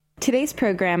Today's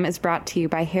program is brought to you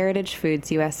by Heritage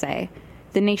Foods USA,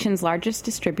 the nation's largest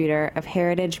distributor of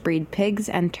heritage breed pigs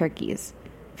and turkeys.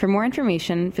 For more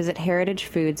information, visit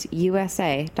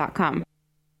heritagefoodsusa.com.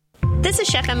 This is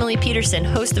Chef Emily Peterson,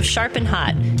 host of Sharp and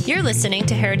Hot. You're listening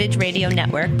to Heritage Radio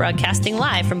Network, broadcasting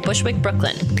live from Bushwick,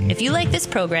 Brooklyn. If you like this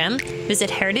program, visit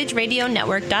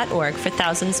heritageradionetwork.org for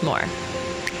thousands more.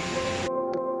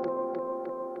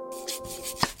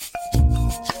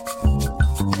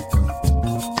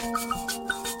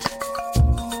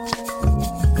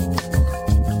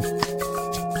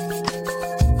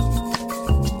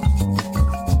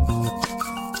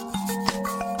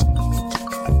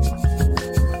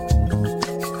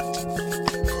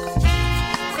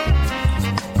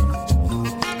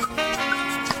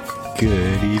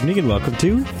 And welcome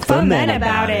to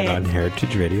Fuhmentaboudit on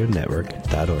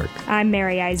heritageradionetwork.org. I'm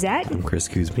Mary Izett. I'm Chris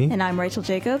Kuzmi. And I'm Rachel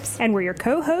Jacobs. And we're your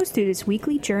co-hosts through this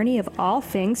weekly journey of all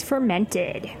things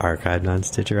fermented. Archived on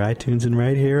Stitcher, iTunes, and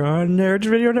right here on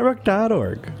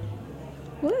heritageradionetwork.org.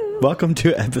 Woo. Welcome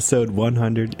to episode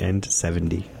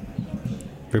 170.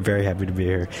 We're very happy to be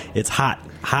here. It's hot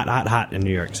in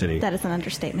New York City. That is an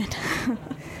understatement.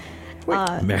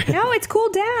 No, it's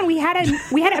cooled down. We had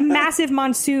a massive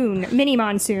mini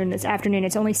monsoon this afternoon.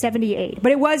 It's only 78,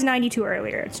 but it was 92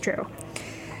 earlier. It's true.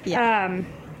 Yeah.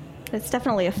 It's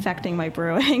definitely affecting my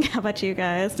brewing. How about you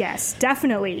guys? Yes,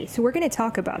 definitely. So we're going to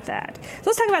talk about that. So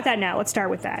let's talk about that now. Let's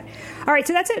start with that. All right.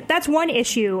 So that's one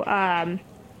issue.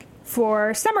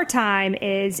 For summertime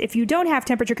is if you don't have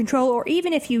temperature control, or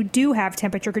even if you do have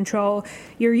temperature control,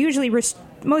 you're usually most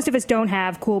of us don't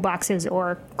have cool boxes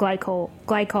or glycol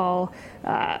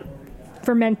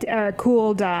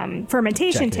cooled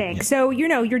fermentation tank. Yeah. So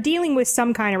you're dealing with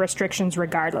some kind of restrictions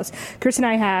regardless. Chris and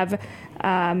I have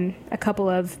a couple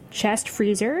of chest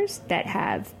freezers that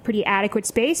have pretty adequate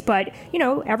space, but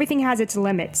everything has its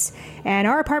limits. And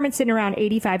our apartment's sitting around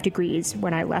 85 degrees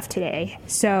when I left today.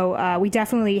 So we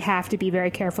definitely have to be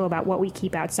very careful about what we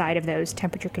keep outside of those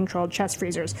temperature-controlled chest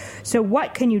freezers. So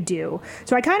what can you do?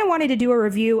 So I kind of wanted to do a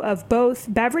review of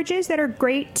both beverages that are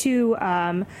great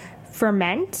to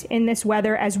ferment in this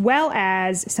weather, as well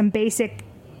as some basic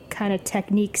kind of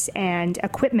techniques and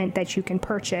equipment that you can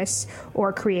purchase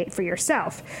or create for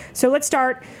yourself. So let's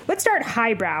start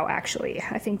highbrow, actually.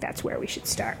 I think that's where we should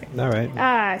start. All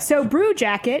right. So Brew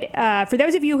Jacket, for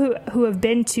those of you who have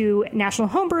been to National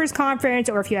Homebrewers Conference,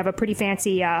 or if you have a pretty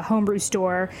fancy homebrew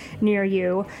store near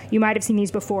you, you might have seen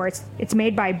these before. It's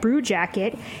made by Brew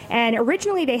Jacket, and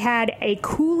originally they had a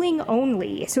cooling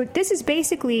only. So this is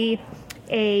basically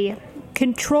a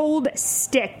controlled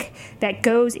stick that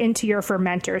goes into your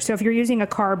fermenter. So if you're using a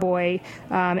carboy,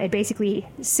 it basically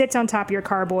sits on top of your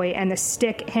carboy and the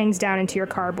stick hangs down into your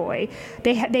carboy.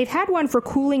 They've had one for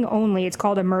cooling only. It's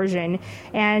called immersion,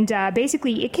 and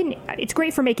basically it's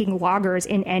great for making lagers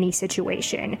in any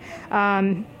situation.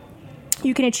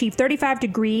 You can achieve 35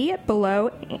 degrees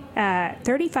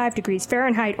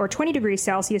Fahrenheit or 20 degrees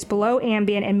Celsius below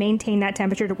ambient and maintain that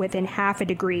temperature to within half a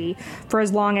degree for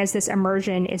as long as this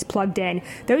immersion is plugged in.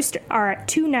 Those are at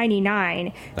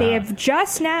 $2.99. They have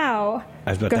just now...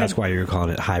 That's why you're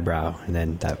calling it highbrow, and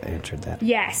then that answered that.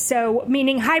 Yes, so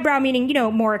meaning highbrow, meaning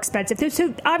more expensive.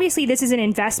 So obviously this is an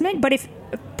investment, but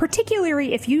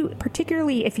particularly if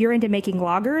you're into making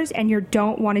lagers and you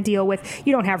don't want to deal with,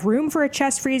 you don't have room for a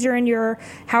chest freezer in your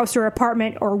house or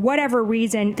apartment or whatever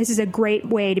reason, this is a great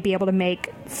way to be able to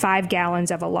make 5 gallons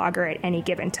of a lager at any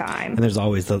given time. And there's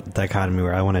always the dichotomy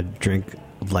where I want to drink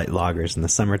light lagers in the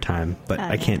summertime, but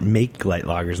I can't make light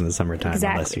lagers in the summertime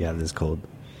unless you have this cold.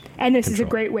 And this is a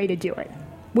great way to do it.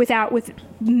 With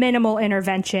minimal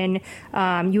intervention,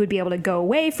 you would be able to go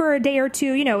away for a day or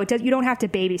two. You don't have to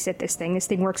babysit this thing. This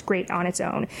thing works great on its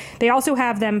own. They also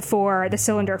have them for the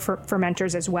cylinder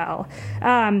fermenters as well.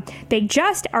 They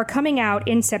just are coming out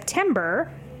in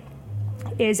September.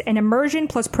 Is an immersion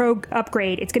plus pro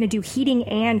upgrade. It's going to do heating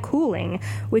and cooling,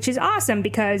 which is awesome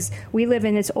because we live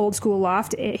in this old school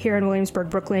loft here in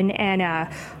Williamsburg, Brooklyn, and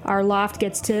our loft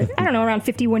gets to, around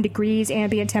 51 degrees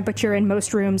ambient temperature in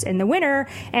most rooms in the winter,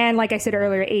 and like I said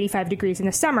earlier, 85 degrees in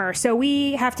the summer. So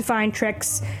we have to find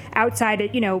tricks outside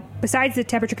it, besides the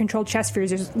temperature controlled chest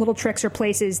freezers, little tricks or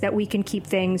places that we can keep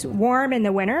things warm in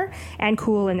the winter and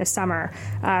cool in the summer.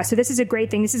 So this is a great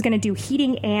thing. This is going to do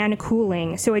heating and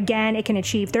cooling. So again, it can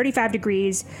achieve 35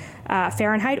 degrees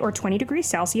Fahrenheit or 20 degrees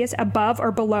Celsius above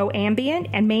or below ambient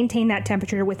and maintain that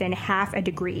temperature within half a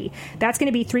degree. That's going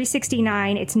to be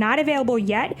 $369. It's not available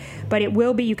yet, but it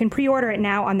will be. You can pre-order it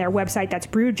now on their website. That's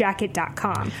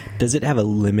brewjacket.com. Does it have a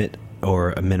limit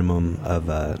or a minimum of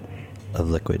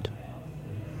liquid?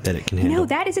 that it can handle? No,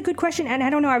 that is a good question, and I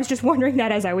don't know. I was just wondering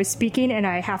that as I was speaking, and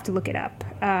I have to look it up.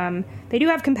 They do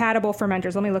have compatible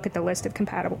fermenters. Let me look at the list of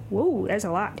compatible. Whoa, there's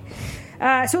a lot.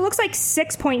 So it looks like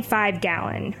 6.5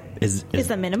 gallon. Is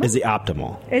the minimum? Is the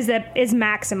optimal? Is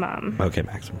maximum. Okay,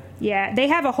 maximum. Yeah, they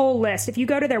have a whole list. If you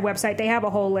go to their website, they have a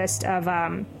whole list of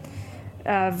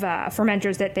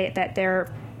fermenters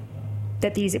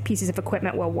that these pieces of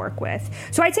equipment will work with.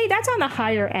 So I'd say that's on the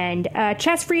higher end.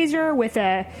 Chest freezer with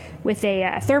a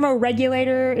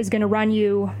thermoregulator is going to run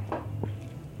you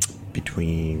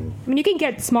between. I mean, you can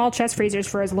get small chest freezers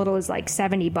for as little as like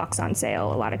 $70 on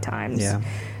sale a lot of times. Yeah.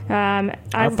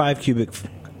 Our 5 cubic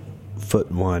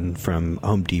foot one from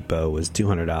Home Depot was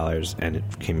 $200, and it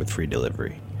came with free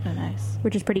delivery. Oh, nice.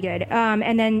 Which is pretty good.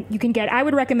 And then you can get. I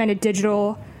would recommend a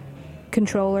digital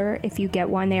controller if you get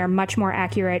one. They are much more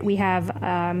accurate. We have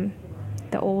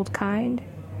the old kind,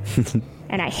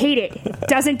 and I hate it. It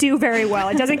doesn't do very well.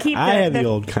 It doesn't keep. I had the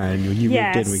old kind. When you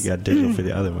moved in, we got digital for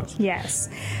the other ones. Yes.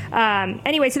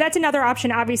 Anyway, so that's another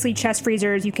option. Obviously, chest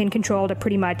freezers you can control to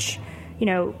pretty much,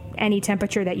 any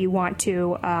temperature that you want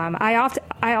to. I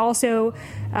also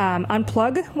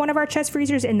unplug one of our chest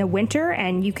freezers in the winter,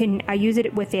 and I use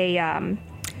it with a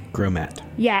grow mat.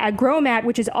 Yeah, a grow mat,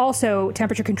 which is also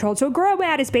temperature controlled. So a grow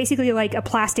mat is basically like a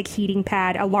plastic heating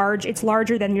pad. It's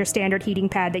larger than your standard heating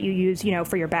pad that you use,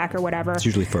 for your back or whatever. It's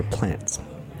usually for plants.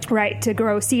 Right, to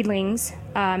grow seedlings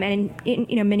and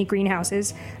in mini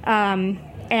greenhouses.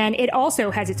 And it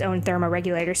also has its own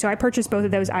thermoregulator. So I purchased both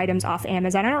of those items off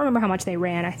Amazon. I don't remember how much they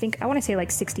ran. I want to say like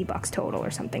 $60 total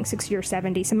or something, 60 or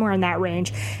 70, somewhere in that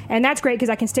range. And that's great because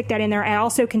I can stick that in there. I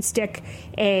also can stick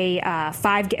a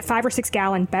 5 or 6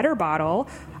 gallon better bottle.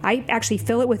 I actually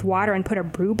fill it with water and put a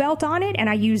brew belt on it, and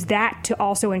I use that to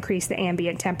also increase the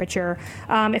ambient temperature.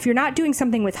 If you're not doing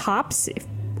something with hops,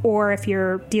 or if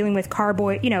you're dealing with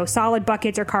carboy, solid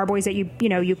buckets or carboys that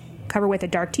you cover with a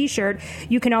dark t-shirt,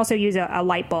 you can also use a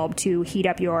light bulb to heat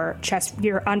up your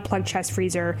unplugged chest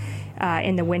freezer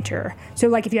in the winter. So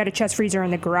like if you had a chest freezer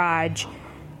in the garage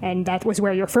and that was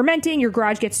where you're fermenting, your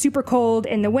garage gets super cold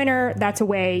in the winter, that's a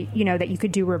way that you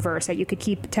could do reverse, that you could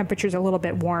keep temperatures a little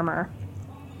bit warmer.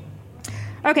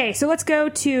 Okay, so let's go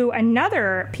to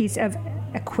another piece of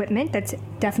equipment that's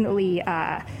definitely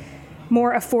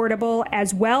more affordable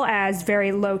as well as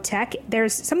very low tech.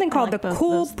 There's something called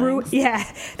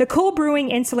the Cool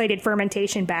Brewing Insulated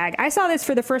Fermentation Bag. I saw this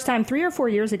for the first time 3 or 4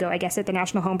 years ago, I guess, at the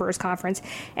National Homebrewers Conference.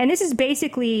 And this is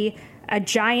basically a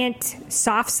giant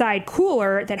soft side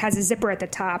cooler that has a zipper at the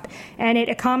top, and it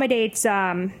accommodates.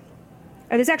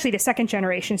 This is actually the second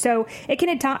generation. So it can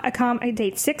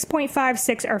accommodate 6.5,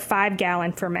 6, or 5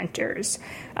 gallon fermenters.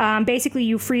 Basically,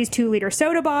 you freeze 2-liter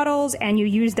soda bottles and you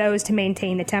use those to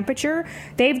maintain the temperature.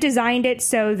 They've designed it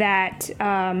so that,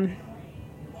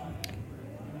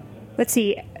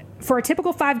 for a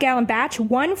typical 5-gallon batch,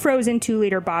 one frozen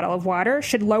 2-liter bottle of water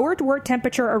should lower wort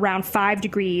temperature around 5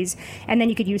 degrees, and then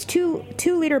you could use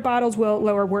 2-liter bottles will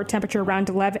lower wort temperature around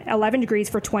 11 degrees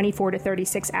for 24 to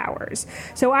 36 hours.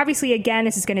 So obviously, again,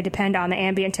 this is going to depend on the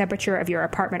ambient temperature of your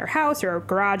apartment or house or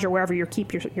garage or wherever you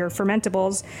keep your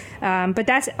fermentables. But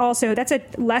that's a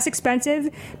less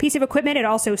expensive piece of equipment. It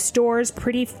also stores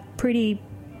pretty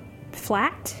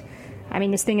flat. I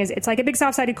mean, this thing it's like a big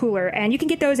soft-sided cooler, and you can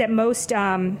get those at most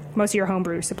of your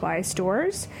homebrew supply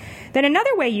stores. Then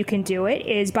another way you can do it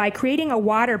is by creating a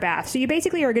water bath. So you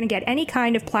basically are going to get any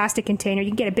kind of plastic container. You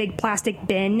can get a big plastic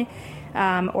bin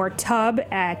or tub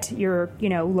at your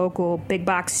local big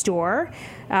box store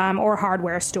or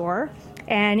hardware store.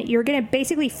 And you're going to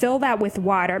basically fill that with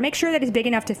water. Make sure that it's big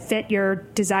enough to fit your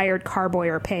desired carboy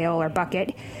or pail or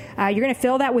bucket. You're going to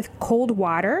fill that with cold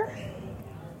water.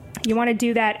 You want to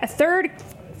do that a third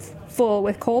full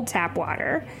with cold tap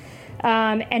water.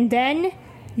 And then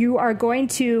you are going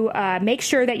to make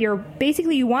sure that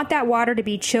you want that water to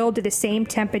be chilled to the same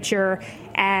temperature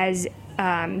as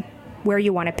where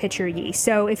you want to pitch your yeast.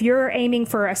 So if you're aiming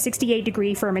for a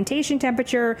 68-degree fermentation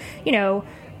temperature,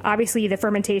 obviously the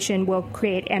fermentation will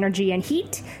create energy and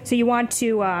heat. So you want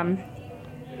to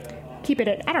keep it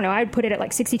at, I would put it at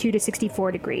like 62 to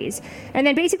 64 degrees. And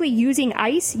then basically using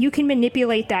ice, you can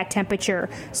manipulate that temperature.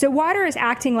 So water is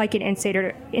acting like an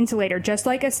insulator, just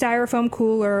like a styrofoam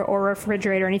cooler or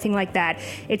refrigerator or anything like that.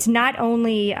 It's not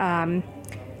only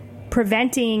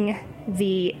preventing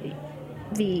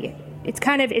it's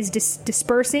kind of is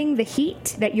dispersing the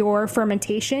heat that your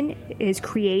fermentation is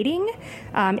creating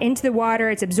into the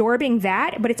water. It's absorbing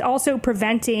that, but it's also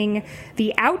preventing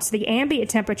the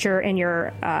ambient temperature in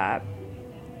your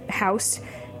house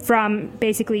from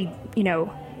basically,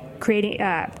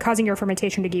 causing your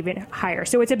fermentation to get even higher.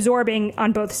 So it's absorbing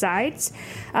on both sides.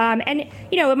 And,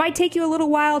 it might take you a little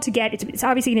while to get, it's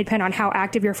obviously going to depend on how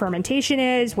active your fermentation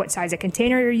is, what size of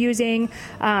container you're using.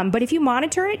 But if you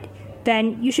monitor it,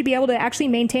 then you should be able to actually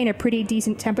maintain a pretty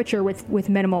decent temperature with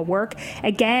minimal work.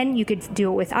 Again, you could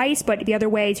do it with ice, but the other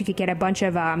way is you could get a bunch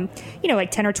of,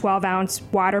 like 10 or 12 ounce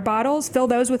water bottles, fill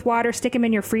those with water, stick them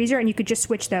in your freezer, and you could just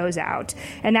switch those out.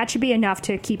 And that should be enough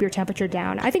to keep your temperature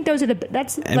down. I think those are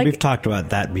we've talked about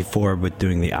that before with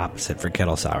doing the opposite for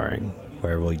kettle souring,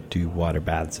 where we'll do water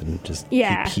baths and just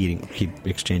keep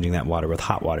exchanging that water with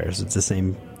hot water. So it's the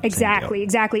same.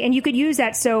 Exactly. And you could use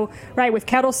that. So, with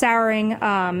kettle souring,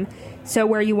 so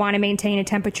where you want to maintain a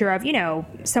temperature of,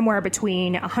 somewhere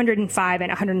between 105 and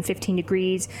 115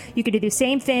 degrees, you could do the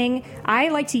same thing. I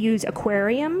like to use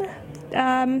aquarium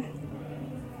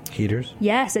heaters.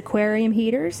 Yes, aquarium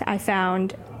heaters. I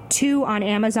found 2 on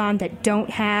Amazon that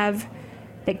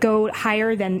go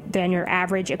higher than your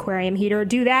average aquarium heater.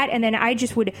 Do that, and then I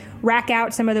just would rack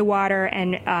out some of the water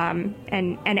and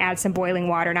add some boiling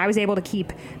water. And I was able to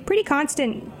keep pretty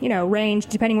constant, range,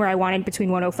 depending where I wanted,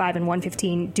 between 105 and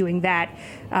 115. Doing that,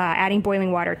 adding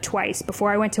boiling water twice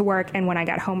before I went to work and when I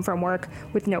got home from work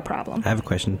with no problem. I have a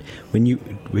question.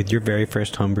 With your very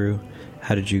first homebrew,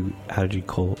 how did you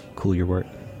cool your work?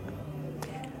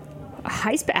 A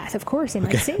ice bath, of course, in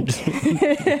my sink.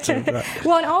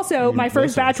 Well, and also my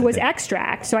first batch was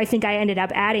extract, so I think I ended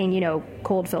up adding,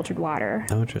 cold filtered water.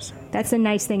 Oh, interesting. That's a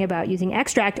nice thing about using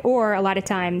extract, or a lot of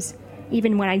times,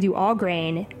 even when I do all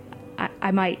grain,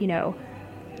 I might,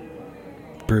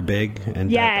 brew big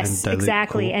and yes, dilute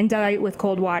exactly, cold. and dilute with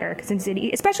cold water, because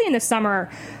especially in the summer,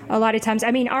 a lot of times,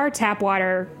 our tap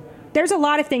water, there's a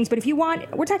lot of things, but if you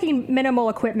want, we're talking minimal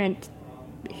equipment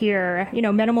here,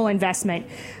 minimal investment,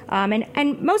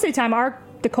 and most of the time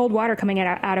the cold water coming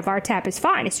out of our tap is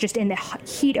fine. It's just in the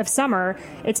heat of summer,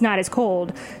 it's not as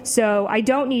cold. So I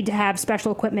don't need to have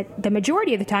special equipment the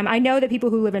majority of the time. I know that people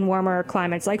who live in warmer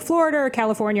climates like Florida or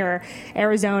California or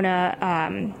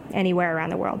Arizona, anywhere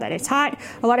around the world that it's hot,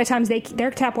 a lot of times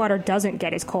their tap water doesn't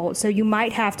get as cold. So you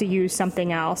might have to use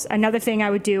something else. Another thing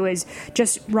I would do is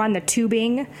just run the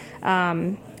tubing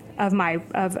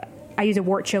I use a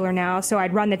wort chiller now, so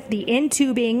I'd run the in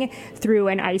tubing through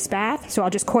an ice bath. So I'll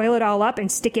just coil it all up and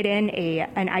stick it in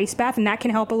an ice bath, and that can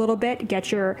help a little bit,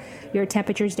 get your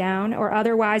temperatures down. Or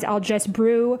otherwise, I'll just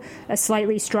brew a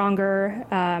slightly stronger,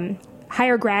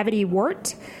 higher gravity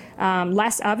wort,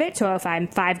 less of it. So if I'm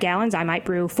 5 gallons, I might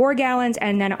brew 4 gallons,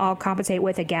 and then I'll compensate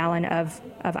with a gallon of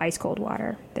ice cold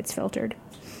water that's filtered.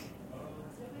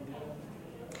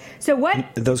 So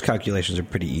those calculations are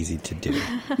pretty easy to do.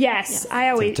 Yes, I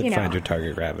always to find your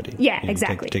target gravity. Yeah,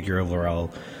 exactly. Take your overall.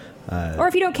 Or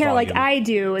if you don't care, volume. Like I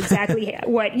do, exactly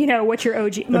what your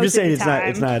OG. I'm just saying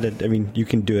it's not. You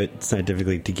can do it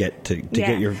scientifically to get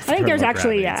your. I think there's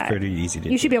actually it's pretty easy to.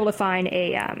 You should be able to find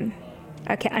an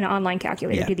online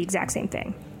calculator to do the exact same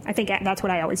thing. I think that's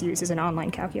what I always use, is an online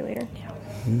calculator. Yeah.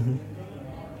 Mm-hmm.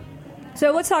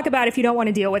 So let's talk about if you don't want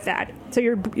to deal with that. So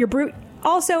your brew.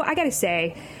 Also, I got to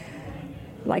say,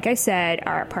 like I said,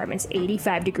 our apartment's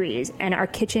 85 degrees, and our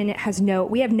kitchen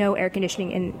we have no air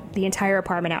conditioning in the entire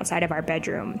apartment outside of our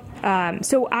bedroom.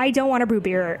 So I don't want to brew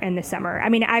beer in the summer.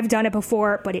 I've done it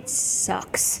before, but it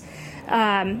sucks.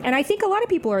 And I think a lot of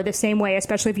people are the same way,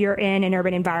 especially if you're in an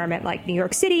urban environment like New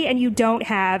York City and you don't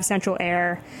have central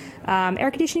air.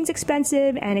 Air conditioning's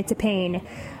expensive, and it's a pain.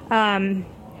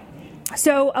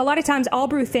 So a lot of times I'll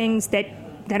brew things that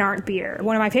aren't beer.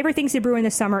 One of my favorite things to brew in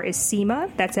the summer is Sima.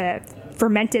 That's a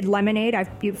fermented lemonade.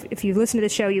 If you've listened to the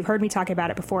show, you've heard me talk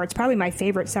about it before. It's probably my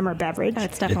favorite summer beverage. Oh,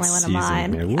 it's definitely one of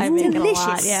mine. I make it a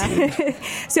lot,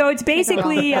 yeah. So it's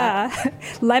basically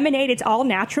lemonade. It's all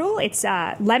natural. It's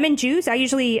lemon juice. I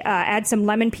usually add some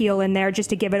lemon peel in there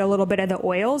just to give it a little bit of the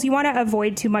oils. You want to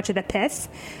avoid too much of the pith.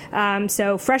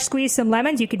 So fresh squeeze some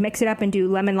lemons. You could mix it up and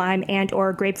do lemon, lime, and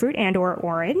or grapefruit and or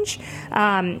orange.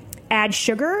 Add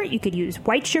sugar. You could use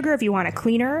white sugar if you want a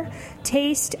cleaner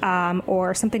taste,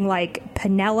 or something like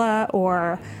panela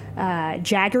or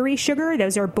jaggery sugar.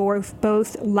 Those are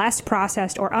both less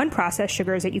processed or unprocessed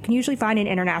sugars that you can usually find in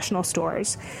international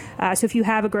stores. So if you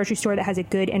have a grocery store that has a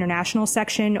good international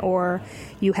section, or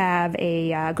you have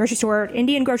a grocery store,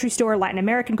 Indian grocery store, Latin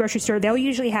American grocery store, they'll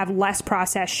usually have less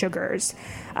processed sugars.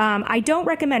 I don't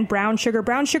recommend brown sugar.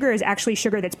 Brown sugar is actually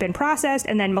sugar that's been processed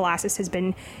and then molasses has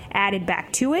been added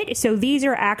back to it. So these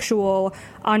are actual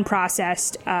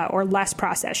unprocessed or less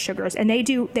processed sugars, and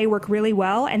they work really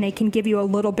well, and they can give you a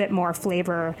little bit more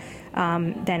flavor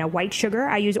than a white sugar.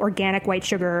 I use organic white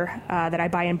sugar that I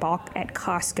buy in bulk at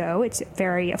Costco. It's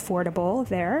very affordable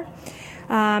there.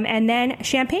 And then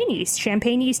champagne yeast.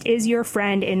 Champagne yeast is your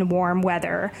friend in warm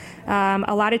weather.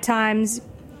 A lot of times,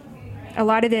 a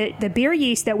lot of the beer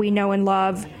yeast that we know and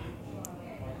love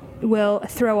will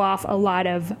throw off a lot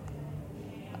of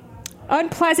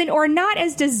unpleasant or not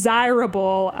as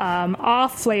desirable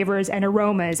off flavors and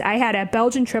aromas. I had a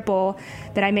Belgian triple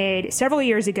that I made several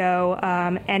years ago,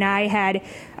 and I had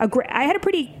a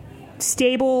pretty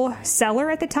stable cellar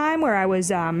at the time where I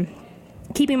was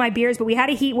keeping my beers, but we had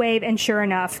a heat wave, and sure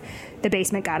enough, the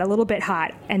basement got a little bit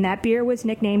hot, and that beer was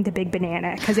nicknamed the Big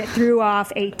Banana because it threw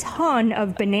off a ton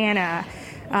of banana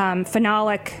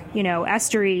phenolic,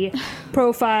 estery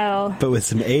profile. But with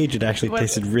some age, it actually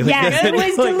tasted really good. Yeah, it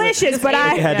was delicious, but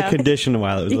I had to condition a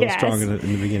while. It was a little strong in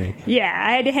the beginning. Yeah,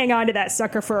 I had to hang on to that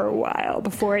sucker for a while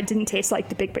before it didn't taste like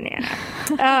the Big Banana.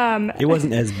 It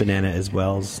wasn't as banana as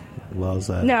Wells. No,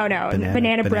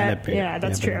 banana bread. Yeah,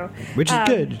 that's true. Which is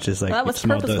good. It's just like that was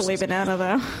purposefully banana,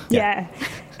 though. Yeah,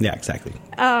 exactly.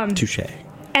 Touche.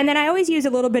 And then I always use a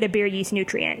little bit of beer yeast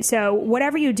nutrient. So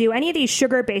whatever you do, any of these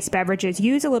sugar-based beverages,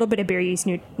 use a little bit of beer yeast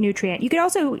nutrient. You could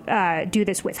also do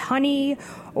this with honey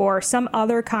or some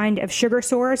other kind of sugar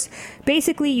source.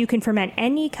 Basically, you can ferment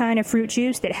any kind of fruit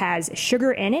juice that has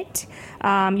sugar in it.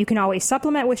 You can always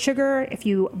supplement with sugar. If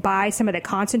you buy some of the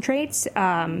concentrates,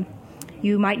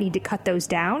 you might need to cut those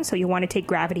down. So you want to take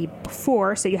gravity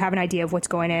before so you have an idea of what's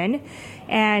going in.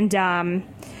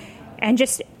 And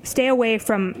just stay away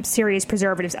from serious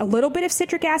preservatives. A little bit of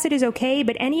citric acid is okay,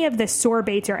 but any of the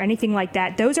sorbates or anything like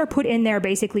that, those are put in there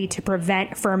basically to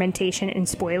prevent fermentation and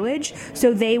spoilage.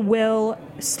 So they will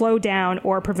slow down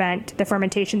or prevent the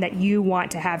fermentation that you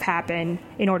want to have happen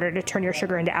in order to turn your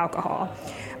sugar into alcohol.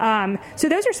 So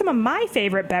those are some of my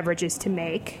favorite beverages to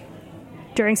make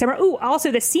during summer. Ooh, also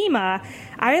the Sema.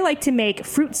 I like to make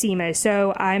fruit Semas.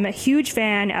 So I'm a huge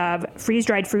fan of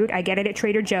freeze-dried fruit. I get it at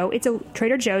Trader Joe's.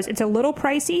 It's a little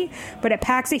pricey, but it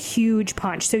packs a huge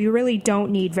punch. So you really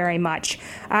don't need very much.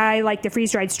 I like the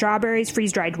freeze-dried strawberries.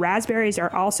 Freeze-dried raspberries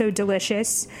are also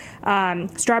delicious.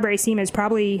 Strawberry Sema is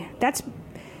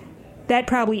that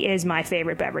probably is my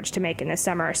favorite beverage to make in the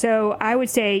summer. So I would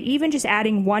say even just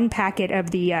adding one packet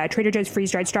of the Trader Joe's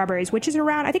freeze-dried strawberries, which is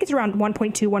around 1.2,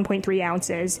 1.3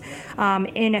 ounces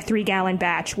in a 3-gallon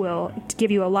batch, will give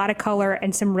you a lot of color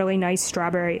and some really nice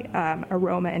strawberry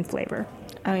aroma and flavor.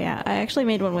 Oh, yeah. I actually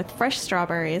made one with fresh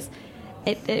strawberries.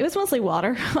 It was mostly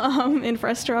water in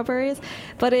fresh strawberries,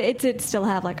 but it did still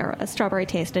have like a strawberry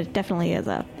taste. It definitely is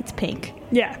it's pink.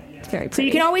 Yeah. It's very pretty. So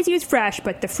you can always use fresh,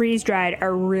 but the freeze-dried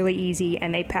are really easy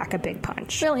and they pack a big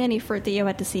punch. Really, any fruit that you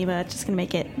add to Sema, it's just going to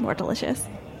make it more delicious.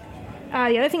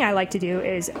 The other thing I like to do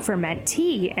is ferment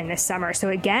tea in the summer. So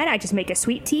again, I just make a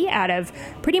sweet tea out of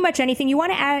pretty much anything. You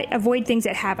want to avoid things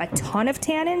that have a ton of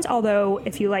tannins, although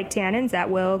if you like tannins, that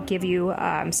will give you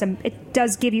it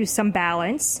does give you some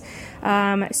balance.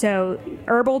 So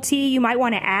herbal tea, you might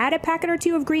want to add a packet or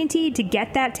two of green tea to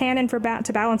get that tannin to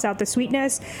balance out the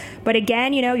sweetness. But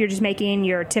again, you're just making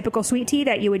your typical sweet tea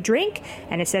that you would drink,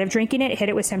 and instead of drinking it, hit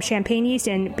it with some champagne yeast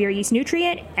and beer yeast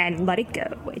nutrient and let it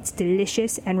go. It's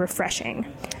delicious and refreshing.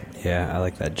 Yeah, I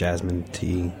like that jasmine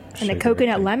tea. And the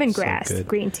coconut lemongrass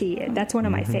green tea. That's one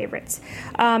of my favorites.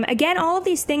 Again, all of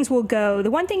these things will go.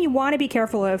 The one thing you want to be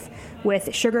careful of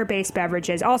with sugar-based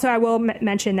beverages. Also, I will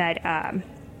mention that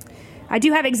I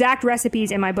do have exact recipes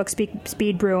in my book,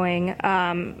 Speed Brewing.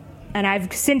 And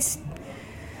I've since...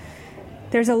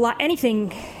 There's a lot...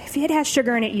 Anything... If it has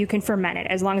sugar in it, you can ferment it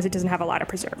as long as it doesn't have a lot of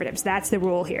preservatives. That's the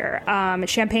rule here.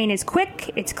 Champagne is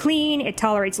quick, it's clean, it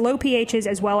tolerates low pHs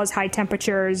as well as high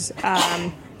temperatures.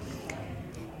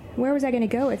 Where was I going to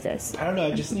go with this? I don't know,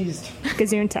 I just sneezed.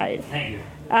 Gesundheit. Thank you.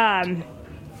 I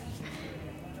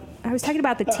was talking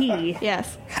about the tea.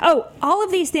 Yes. Oh, all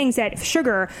of these things that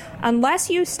sugar, unless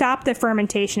you stop the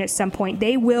fermentation at some point,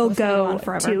 they will go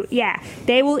to... Yeah,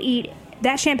 they will eat...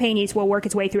 That champagne yeast will work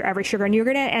its way through every sugar, and you're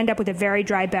going to end up with a very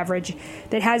dry beverage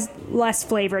that has less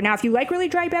flavor. Now, if you like really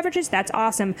dry beverages, that's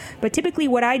awesome. But typically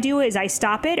what I do is I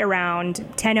stop it around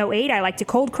 10:08. I like to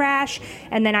cold crash,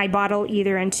 and then I bottle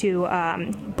either into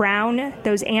brown,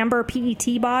 those amber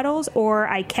PET bottles, or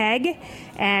I keg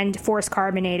and force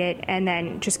carbonate it and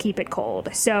then just keep it cold.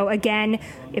 So again,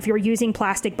 if you're using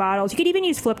plastic bottles, you could even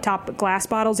use flip-top glass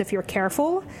bottles if you're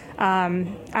careful.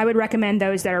 I would recommend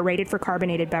those that are rated for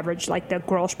carbonated beverage, like the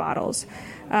Grolsch bottles.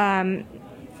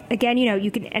 again, you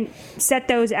can set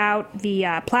those out.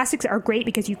 The plastics are great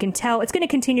because you can tell it's going to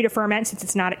continue to ferment since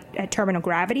it's not at terminal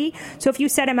gravity. So if you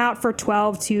set them out for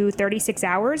 12 to 36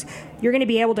 hours, you're going to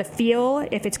be able to feel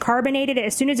if it's carbonated.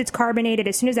 As soon as it's carbonated,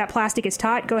 as soon as that plastic is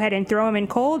taut, go ahead and throw them in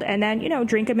cold and then,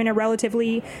 drink them in a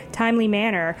relatively timely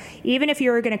manner. Even if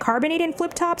you're going to carbonate in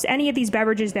flip tops, any of these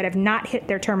beverages that have not hit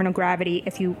their terminal gravity,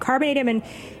 if you carbonate them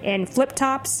in flip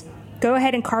tops, go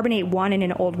ahead and carbonate one in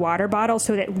an old water bottle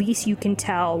so that at least you can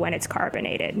tell when it's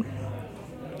carbonated.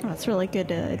 Oh, that's really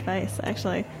good advice,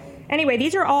 actually. Anyway,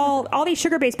 these are all these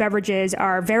sugar-based beverages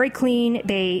are very clean.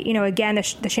 They, again,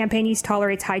 the champagne yeast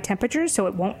tolerates high temperatures, so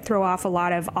it won't throw off a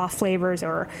lot of off flavors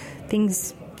or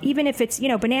things. Even if it's,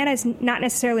 banana is not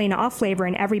necessarily an off flavor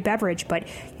in every beverage, but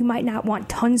you might not want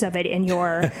tons of it in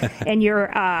your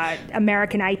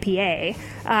American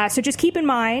IPA. So just keep in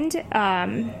mind,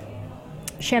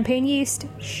 champagne yeast,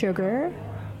 sugar,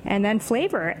 and then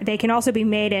flavor. They can also be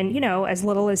made in, as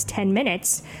little as 10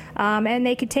 minutes. And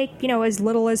they could take, as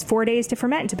little as 4 days to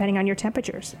ferment, depending on your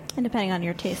temperatures. And depending on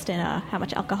your taste and how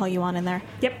much alcohol you want in there.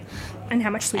 Yep. And how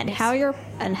much sweetness.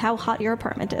 And how hot your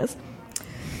apartment is.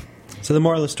 So the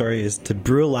moral of the story is to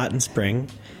brew a lot in spring,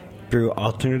 brew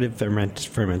alternative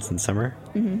ferments in summer.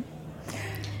 Mm-hmm.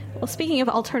 Well, speaking of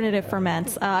alternative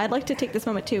ferments, I'd like to take this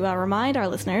moment to remind our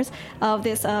listeners of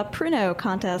this Pruno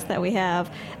contest that we have.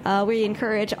 We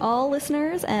encourage all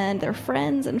listeners and their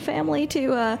friends and family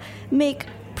to make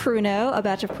Pruno, a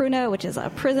batch of Pruno, which is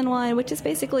a prison wine, which is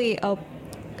basically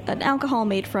an alcohol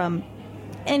made from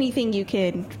anything you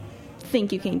can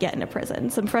think you can get in a prison.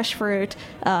 Some fresh fruit,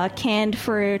 canned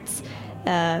fruits,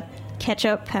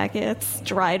 ketchup packets,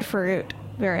 dried fruit,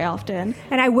 very often.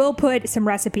 And I will put some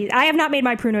recipes. I have not made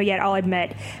my Pruno yet, I'll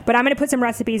admit, but I'm going to put some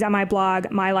recipes on my blog,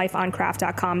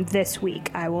 mylifeoncraft.com, this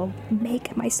week. I will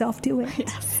make myself do it.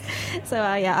 Yes. So,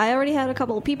 I already had a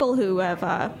couple of people who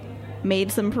have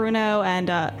made some Pruno, and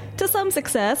to some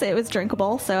success, it was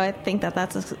drinkable. So I think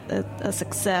that's a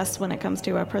success when it comes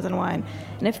to a prison wine.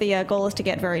 And if the goal is to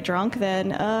get very drunk,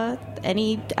 then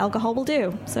any alcohol will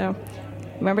do. So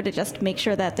remember to just make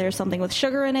sure that there's something with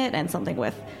sugar in it and something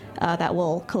with that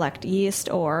will collect yeast,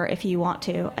 or if you want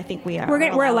to, I think we're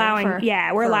allowing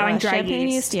dry champagne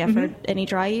yeast. Mm-hmm. For any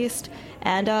dry yeast,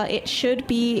 and it should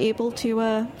be able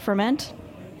to ferment,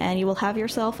 and you will have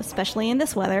yourself, especially in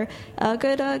this weather, a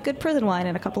good prison wine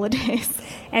in a couple of days.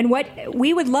 And what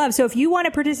we would love, so if you want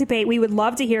to participate, we would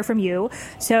love to hear from you.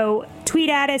 So tweet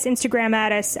at us, Instagram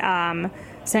at us,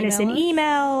 send us an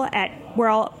email we're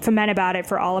all Fuhmentaboudit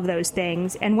for all of those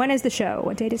things. And when is the show?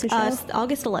 What date is the show?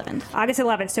 August 11th. August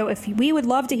 11th. So if we would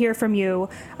love to hear from you,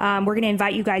 we're going to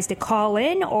invite you guys to call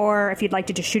in, or if you'd like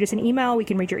to just shoot us an email, we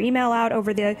can read your email out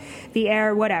over the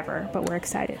air, whatever. But we're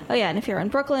excited. Oh, yeah. And if you're in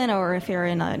Brooklyn or if you're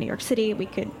in New York City, we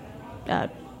could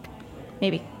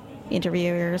maybe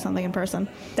interview you or something in person.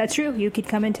 That's true. You could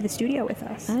come into the studio with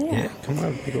us. Oh, yeah. Come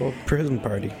on, big old prison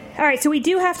party. All right, so we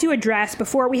do have to address,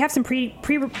 before we have some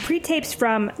pre-tapes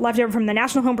left over from the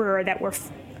National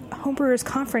Homebrewers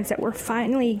Conference that we're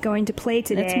finally going to play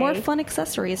today. And it's more fun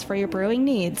accessories for your brewing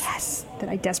needs. Yes, that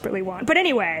I desperately want. But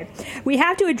anyway, we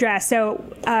have to address, so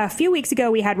a few weeks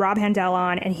ago we had Rob Handel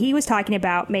on, and he was talking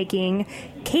about making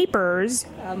capers,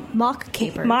 mock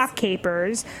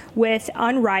capers with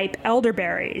unripe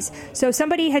elderberries. So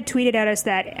somebody had tweeted at us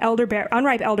that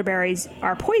unripe elderberries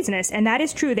are poisonous, and that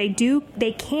is true. They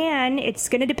can, it's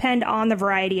going to depend on the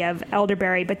variety of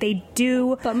elderberry, but they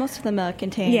do. But most of them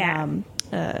contain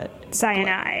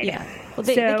cyanide. Yeah. Well,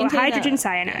 they contain hydrogen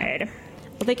cyanide.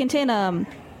 Well, they contain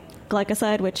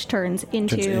glycoside, which turns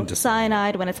into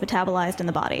cyanide when it's metabolized in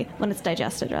the body, when it's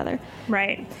digested, rather.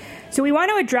 Right. So we want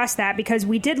to address that because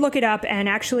we did look it up, and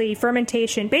actually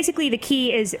fermentation, basically the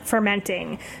key is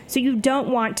fermenting. So you don't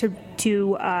want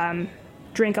to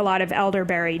drink a lot of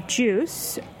elderberry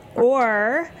juice,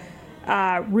 or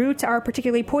roots are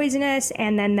particularly poisonous,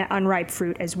 and then the unripe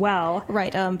fruit as well.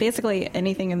 Right. Basically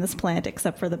anything in this plant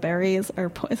except for the berries are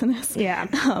poisonous. Yeah.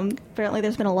 Apparently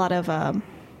there's been a lot of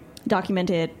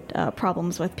documented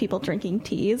problems with people drinking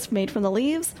teas made from the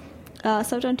leaves.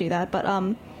 So don't do that.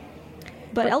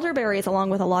 But elderberries, along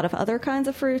with a lot of other kinds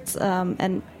of fruits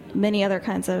and many other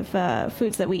kinds of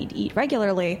foods that we eat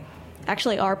regularly,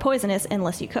 actually are poisonous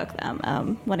unless you cook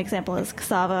them. One example is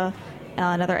cassava.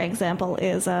 Another example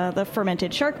is the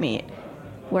fermented shark meat,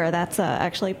 where that's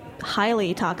actually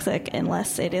highly toxic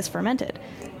unless it is fermented.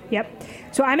 Yep.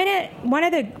 So I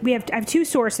have two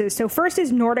sources. So first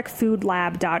is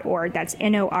NordicFoodLab.org. That's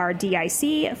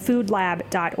NORDIC,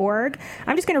 foodlab.org.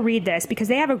 I'm just going to read this because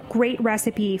they have a great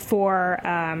recipe for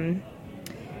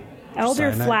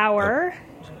elderflower.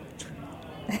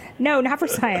 No, not for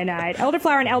cyanide.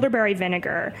 Elderflower and elderberry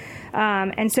vinegar.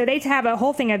 And so they have a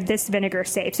whole thing of this vinegar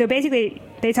safe. So basically,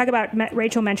 they talk about,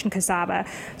 Rachel mentioned cassava.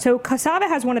 So cassava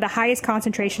has one of the highest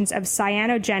concentrations of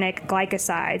cyanogenic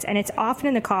glycosides, and it's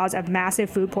often the cause of massive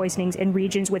food poisonings in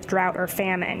regions with drought or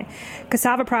famine.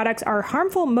 Cassava products are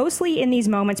harmful mostly in these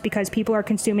moments because people are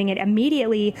consuming it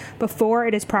immediately before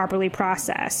it is properly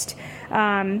processed.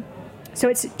 So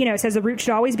it's, it says the root should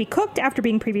always be cooked after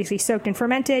being previously soaked and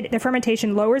fermented. The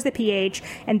fermentation lowers the pH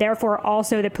and therefore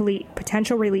also the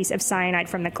potential release of cyanide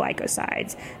from the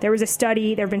glycosides. There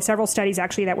have been several studies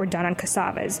actually that were done on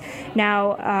cassavas.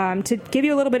 Now, to give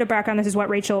you a little bit of background, this is what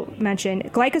Rachel mentioned.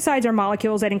 Glycosides are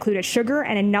molecules that include a sugar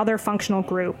and another functional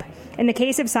group. In the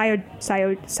case of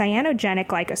cyanogenic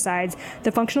glycosides,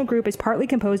 the functional group is partly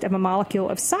composed of a molecule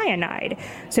of cyanide.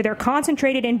 So they're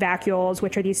concentrated in vacuoles,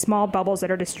 which are these small bubbles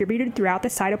that are distributed throughout the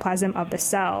cytoplasm of the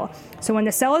cell. So when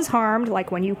the cell is harmed,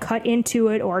 like when you cut into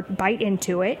it or bite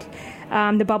into it,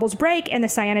 the bubbles break and the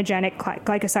cyanogenic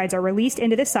glycosides are released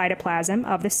into the cytoplasm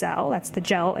of the cell. That's the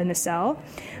gel in the cell,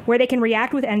 where they can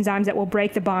react with enzymes that will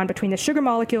break the bond between the sugar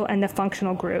molecule and the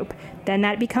functional group. Then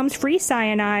that becomes free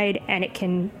cyanide,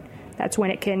 and that's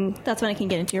when it can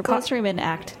get into your bloodstream and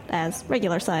act as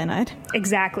regular cyanide.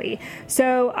 Exactly.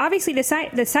 So obviously the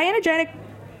cyanogenic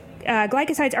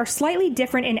glycosides are slightly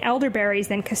different in elderberries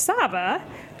than cassava,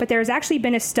 but there's actually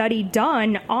been a study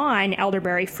done on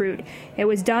elderberry fruit. It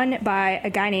was done by a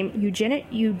guy named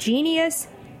Eugenius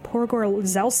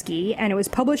Pogorzelski, and it was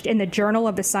published in the Journal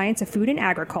of the Science of Food and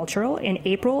Agriculture in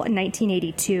April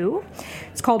 1982.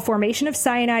 It's called Formation of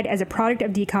Cyanide as a Product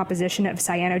of Decomposition of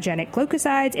Cyanogenic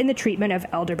Glycosides in the Treatment of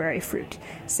Elderberry Fruit,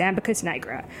 Sambucus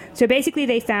nigra. So basically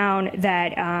they found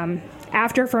that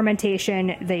after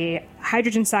fermentation, the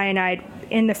hydrogen cyanide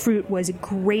in the fruit was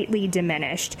greatly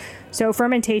diminished. So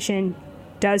fermentation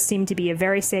does seem to be a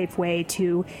very safe way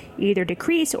to either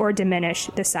decrease or diminish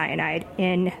the cyanide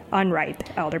in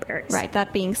unripe elderberries. Right.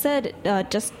 That being said,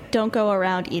 just don't go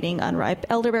around eating unripe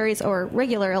elderberries or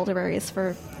regular elderberries,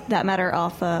 for that matter,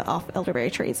 off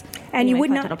elderberry trees. And you would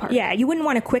not, you wouldn't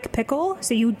want a quick pickle,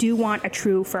 so you do want a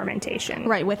true fermentation.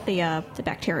 Right, with the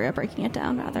bacteria breaking it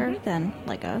down rather than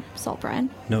like a salt brine.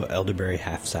 No elderberry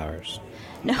half sours.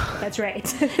 No. That's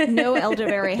right. No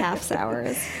elderberry half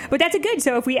sours. But that's a good.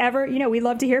 So if we ever, we'd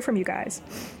love to hear from you guys.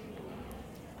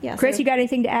 Yeah. Chris, you got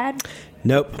anything to add?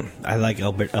 Nope. I like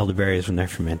elderberries when they're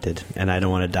fermented, and I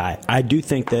don't want to die. I do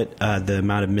think that the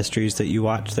amount of mysteries that you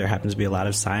watch, there happens to be a lot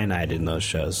of cyanide in those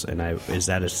shows. And is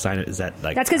that a sign? Is that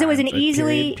like that's because it was an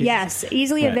easily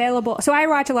available. So I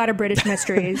watch a lot of British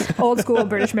mysteries, old school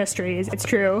British mysteries. It's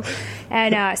true,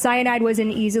 and cyanide was an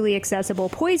easily accessible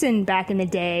poison back in the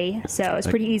day, so it's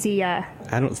pretty easy. I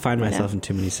don't find myself in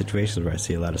too many situations where I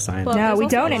see a lot of cyanide. Well, no, we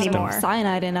don't anymore.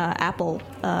 Cyanide in apple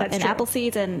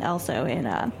seeds, and also in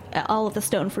all of the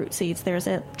stone fruit seeds. There's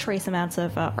a trace amounts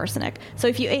of arsenic. So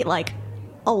if you ate like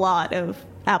a lot of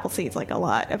apple seeds,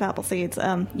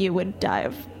 you would die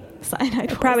of cyanide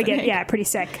poisoning. Probably get pretty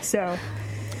sick. So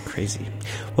crazy.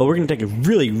 Well, we're going to take a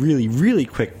really, really, really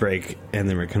quick break, and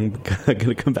then we're going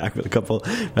to come back with a couple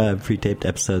pre-taped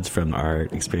episodes from our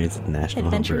experience at the National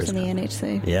Adventures Homebrew in Con. the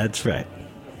NHC. Yeah, that's right.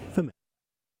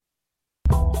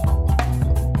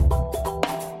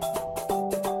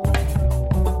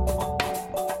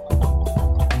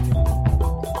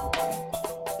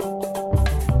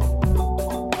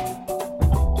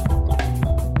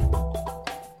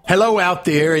 Hello out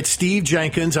there, it's Steve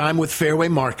Jenkins. I'm with Fairway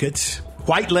Markets.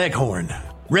 White Leghorn,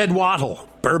 Red Wattle,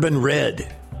 Bourbon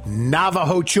Red,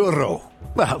 Navajo Churro.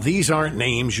 Well, these aren't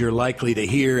names you're likely to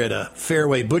hear at a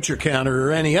Fairway butcher counter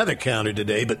or any other counter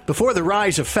today, but before the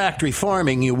rise of factory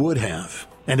farming, you would have.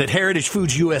 And at Heritage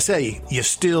Foods USA, you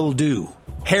still do.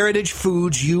 Heritage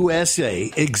Foods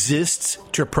USA exists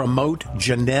to promote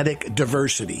genetic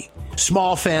diversity,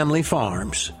 small family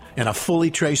farms, and a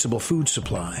fully traceable food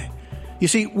supply. You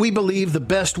see, we believe the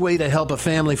best way to help a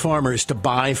family farmer is to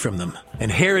buy from them.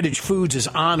 And Heritage Foods is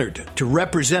honored to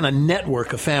represent a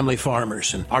network of family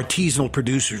farmers and artisanal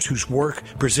producers whose work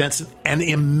presents an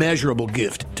immeasurable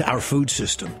gift to our food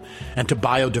system and to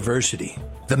biodiversity.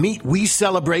 The meat we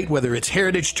celebrate, whether it's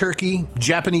heritage turkey,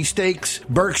 Japanese steaks,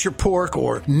 Berkshire pork,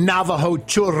 or Navajo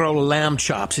churro lamb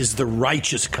chops, is the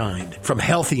righteous kind from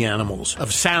healthy animals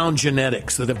of sound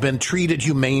genetics that have been treated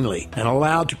humanely and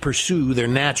allowed to pursue their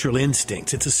natural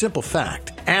instincts. It's a simple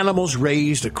fact. Animals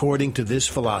raised according to this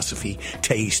philosophy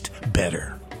taste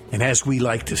better. And as we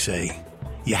like to say,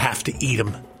 you have to eat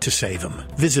them to save them.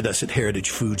 Visit us at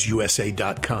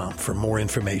heritagefoodsusa.com for more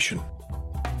information.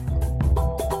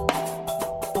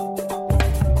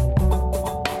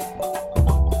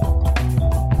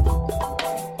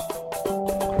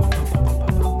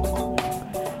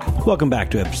 Welcome back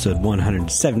to episode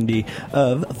 170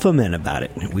 of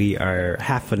Fuhmentaboudit. We are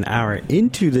half an hour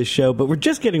into the show, but we're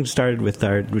just getting started with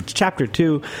chapter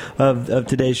 2 of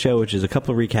today's show, which is a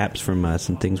couple of recaps from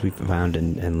some things we've found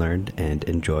and learned and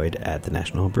enjoyed at the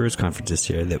National Homebrewers Conference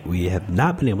this year that we have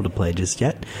not been able to play just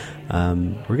yet.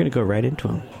 We're going to go right into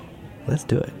them. Let's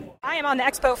do it. I am on the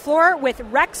expo floor with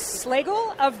Rex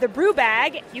Slagle of the Brew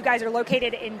Bag. You guys are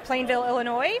located in Plainville,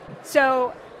 Illinois.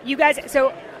 So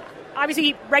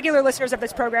obviously, regular listeners of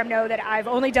this program know that I've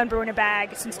only done brew in a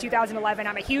bag since 2011.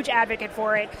 I'm a huge advocate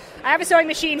for it. I have a sewing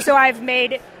machine, so I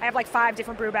have like 5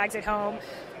 different brew bags at home.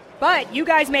 But you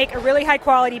guys make a really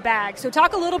high-quality bag. So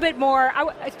talk a little bit more.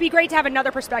 It'd be great to have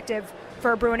another perspective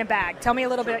for a brew in a bag. Tell me a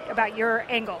little bit about your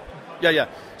angle. Yeah.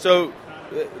 So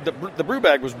the brew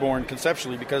bag was born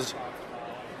conceptually because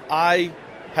I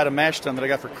had a mash tun that I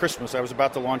got for Christmas. I was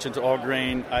about to launch into all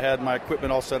grain. I had my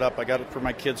equipment all set up. I got it for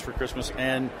my kids for Christmas,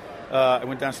 and I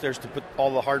went downstairs to put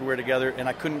all the hardware together, and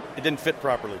it didn't fit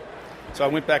properly. So I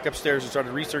went back upstairs and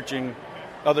started researching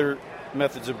other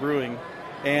methods of brewing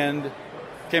and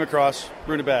came across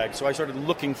brew in a bag. So I started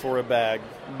looking for a bag,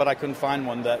 but I couldn't find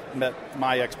one that met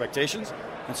my expectations.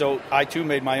 And so I, too,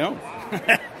 made my own.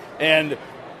 And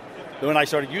when I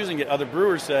started using it, other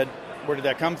brewers said, "Where did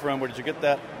that come from? Where did you get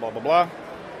that?" Blah, blah, blah.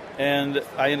 And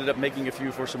I ended up making a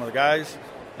few for some other guys.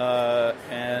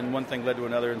 And one thing led to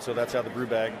another, and so that's how the brew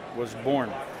bag was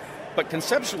born. But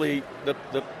conceptually,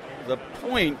 the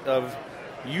point of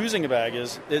using a bag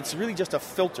is it's really just a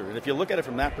filter. And if you look at it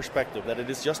from that perspective, that it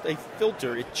is just a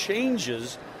filter, it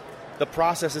changes the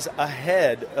processes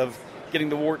ahead of getting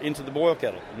the wort into the boil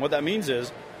kettle. And what that means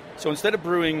is, so instead of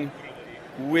brewing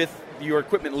with your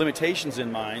equipment limitations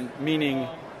in mind, meaning,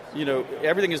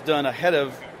 everything is done ahead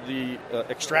of the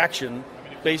extraction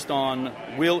based on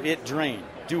will it drain?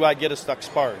 Do I get a stuck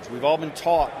sparge? We've all been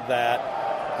taught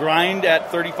that grind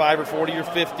at 35 or 40 or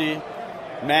 50,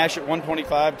 mash at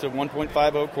 125 to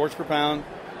 1.50 quarts per pound,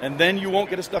 and then you won't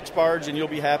get a stuck sparge and you'll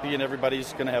be happy and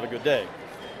everybody's going to have a good day.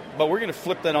 But we're going to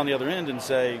flip that on the other end and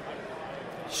say,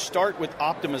 start with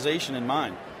optimization in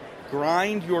mind.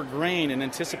 Grind your grain in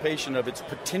anticipation of its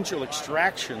potential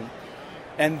extraction,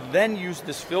 and then use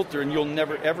this filter, and you'll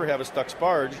never ever have a stuck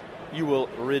sparge. You will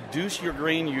reduce your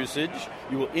grain usage.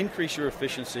 You will increase your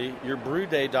efficiency. Your brew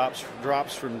day drops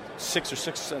from 6 or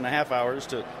 6.5 hours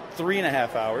to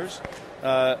 3.5 hours.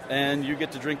 And you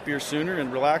get to drink beer sooner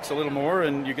and relax a little more,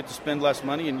 and you get to spend less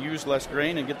money and use less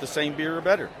grain and get the same beer or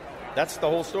better. That's the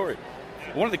whole story.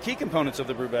 One of the key components of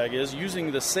the brew bag is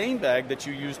using the same bag that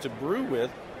you use to brew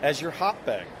with as your hop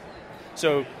bag.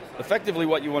 So effectively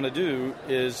what you want to do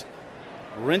is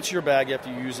rinse your bag after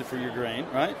you use it for your grain,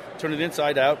 right? Turn it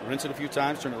inside out, rinse it a few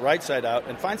times, turn it right side out,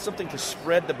 and find something to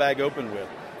spread the bag open with.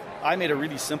 I made a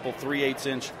really simple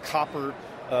 3/8-inch copper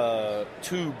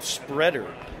tube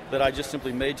spreader that I just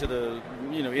simply made to the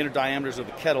inner diameters of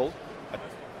the kettle. I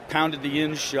pounded the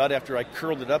ends shut after I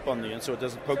curled it up on the end so it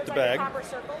doesn't poke the bag. A copper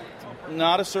circle?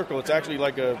 Not a circle. It's actually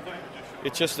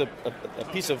it's just a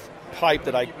piece of pipe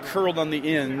that I curled on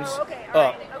the ends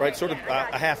up, right? Sort of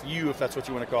a half U, if that's what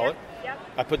you want to call it. Yep.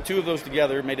 I put 2 of those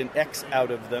together, made an X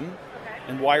out of them,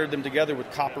 and wired them together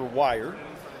with copper wire.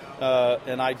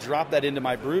 And I drop that into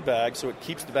my brew bag so it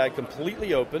keeps the bag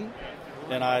completely open.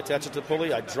 And I attach it to the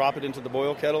pulley. I drop it into the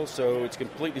boil kettle so it's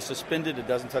completely suspended. It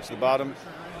doesn't touch the bottom.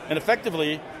 And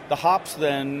effectively, the hops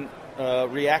then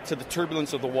react to the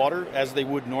turbulence of the water as they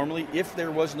would normally if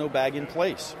there was no bag in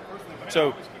place.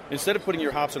 So instead of putting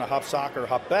your hops in a hop sock or a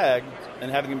hop bag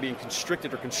and having them being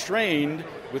constricted or constrained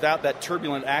without that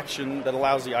turbulent action that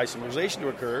allows the isomerization to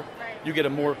occur, you get a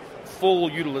more full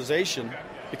utilization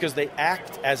because they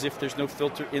act as if there's no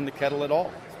filter in the kettle at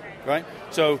all, right?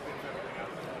 So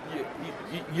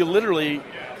you literally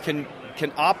can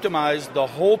optimize the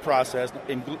whole process,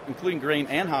 including grain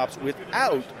and hops,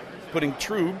 without putting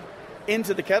trub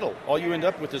into the kettle. All you end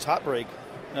up with is hot break,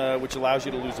 which allows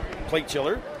you to lose a plate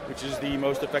chiller, which is the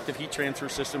most effective heat transfer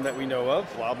system that we know of,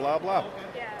 blah, blah, blah.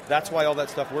 Yeah. That's why all that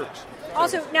stuff works.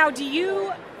 Also, now, do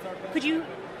you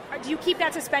keep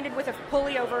that suspended with a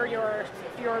pulley over your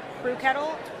brew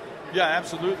kettle? Yeah,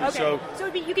 absolutely. Okay. So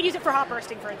you could use it for hot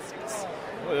bursting, for instance.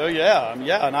 Well, yeah,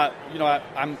 and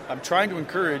I'm trying to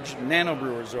encourage nano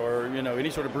brewers or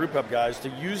any sort of brew pub guys to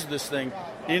use this thing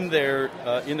in their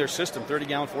system,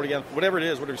 30-gallon, 40-gallon, whatever it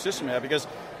is, whatever system you have, because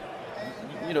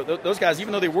those guys,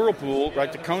 even though they whirlpool,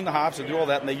 right, to cone the hops and do all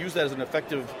that, and they use that as an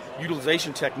effective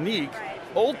utilization technique,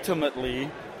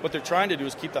 ultimately what they're trying to do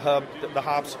is keep the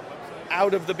hops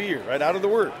out of the beer, right, out of the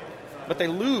wort. But they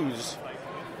lose,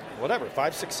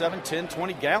 5, 6, 7, 10,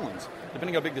 20 gallons,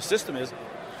 depending how big the system is,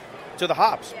 to the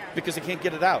hops because they can't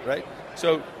get it out, right?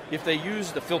 So if they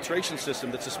use the filtration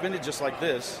system that's suspended just like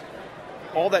this,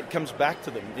 all that comes back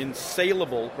to them in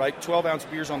saleable, right, 12-ounce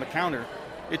beers on the counter.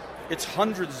 It's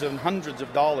hundreds and hundreds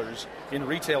of dollars in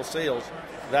retail sales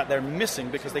that they're missing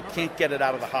because they can't get it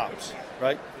out of the hops,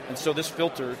 right? And so this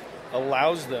filter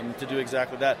allows them to do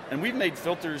exactly that. And we've made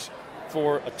filters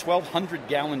for a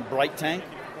 1,200-gallon bright tank.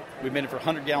 We've made it for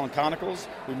 100-gallon conicals.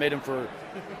 We've made them for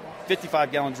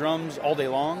 55-gallon drums all day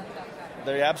long.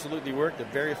 They absolutely work. They're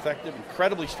very effective,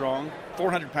 incredibly strong.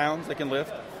 400 pounds they can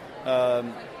lift.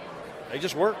 They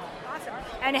just work. Awesome.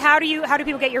 And how do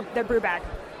people get the brew bag?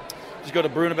 Just go to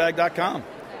brewinabag.com.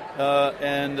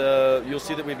 And you'll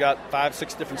see that we've got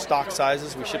 5-6 different stock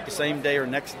sizes. We ship the same day or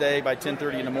next day by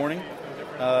 10:30 in the morning.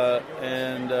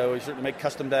 And we certainly make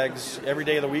custom bags every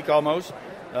day of the week almost.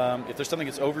 If there's something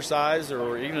that's oversized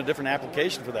or even a different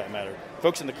application for that matter,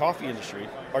 folks in the coffee industry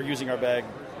are using our bag.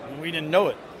 We didn't know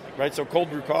it, right? So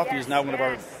cold brew coffee is now one of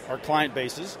our client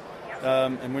bases.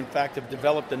 And we, in fact, have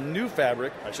developed a new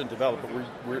fabric. I shouldn't develop, but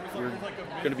we're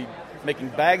going to be making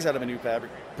bags out of a new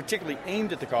fabric, particularly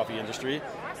aimed at the coffee industry.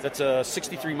 That's a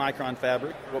 63-micron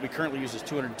fabric. What we currently use is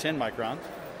 210 micron.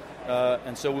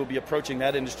 And so we'll be approaching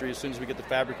that industry as soon as we get the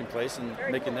fabric in place and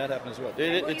making that happen as well.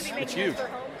 It's huge.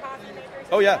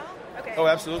 Oh, yeah. Okay. Oh,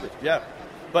 absolutely. Yeah.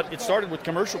 But it started with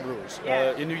commercial brewers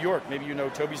in New York. Maybe you know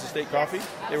Toby's Estate Coffee.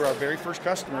 They were our very first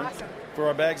customer for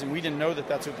our bags, and we didn't know that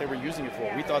that's what they were using it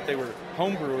for. We thought they were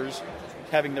home brewers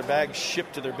having their bags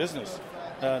shipped to their business.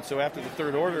 So after the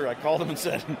third order, I called them and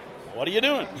said, "What are you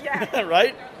doing?" Yeah.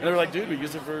 Right? And they were like, "Dude, we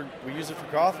use it for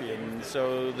coffee." And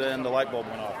so then the light bulb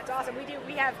went off. That's awesome.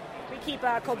 We keep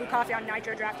cold brew coffee on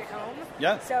nitro draft at home.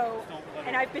 Yeah. So,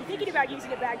 and I've been thinking about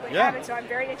using a bag, but haven't. So I'm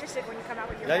very interested when you come out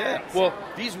with your bag. Yeah. Well,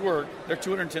 these work. They're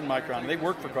 210 micron. They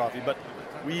work for coffee, but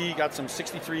we got some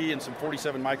 63 and some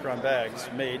 47 micron bags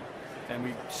made, and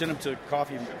we sent them to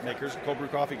coffee makers, cold brew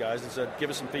coffee guys, and said, "Give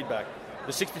us some feedback."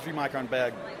 The 63 micron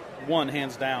bag won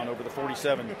hands down over the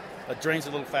 47. Drains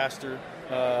a little faster,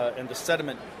 and the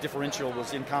sediment differential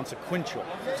was inconsequential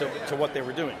to what they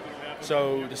were doing.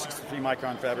 So the 63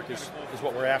 micron fabric is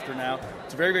what we're after now.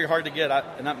 It's very, very hard to get.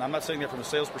 I'm not saying that from a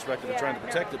sales perspective of trying to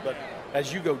protect it, but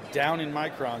as you go down in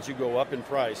microns, you go up in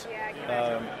price.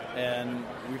 And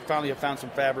we finally have found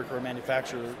some fabric or a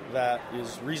manufacturer that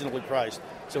is reasonably priced.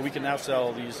 So we can now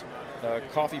sell these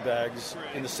coffee bags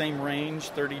in the same range,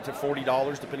 $30 to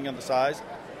 $40, depending on the size.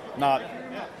 Not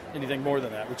anything more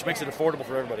than that, which makes it affordable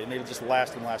for everybody, and they just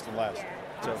last and last and last.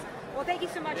 So. Well, thank you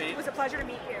so much. It was a pleasure to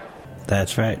meet you.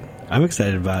 That's right. I'm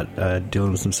excited about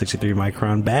dealing with some 63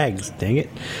 micron bags. Dang it.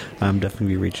 I'm definitely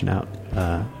be reaching out.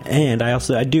 And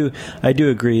I do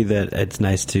agree that it's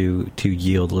nice to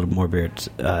yield a little more beer.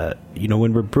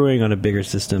 When we're brewing on a bigger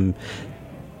system,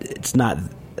 it's not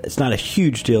a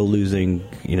huge deal losing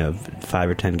 5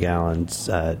 or 10 gallons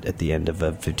at the end of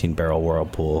a 15-barrel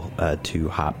whirlpool to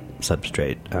hop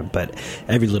substrate, but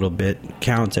every little bit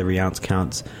counts, every ounce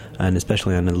counts, and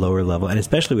especially on a lower level, and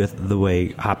especially with the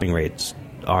way hopping rates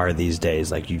are these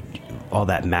days, all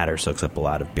that matter soaks up a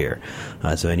lot of beer.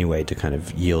 So any way to kind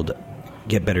of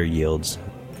get better yields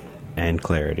and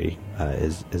clarity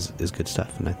is good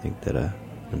stuff, and I think that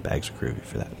bags are groovy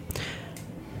for that.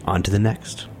 On to the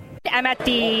next. I'm at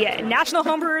the National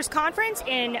Homebrewers Conference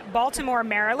in Baltimore,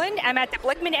 Maryland. I'm at the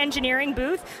Blickman Engineering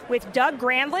booth with Doug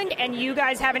Grandland, and you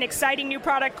guys have an exciting new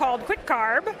product called Quick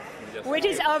Carb, which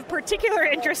is of particular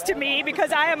interest to me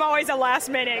because I am always a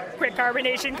last-minute quick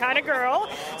carbonation kind of girl.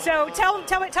 So tell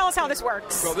us how this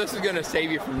works. Well, this is going to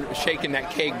save you from shaking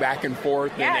that keg back and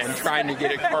forth and trying to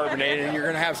get it carbonated, and you're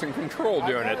going to have some control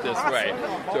doing it this way.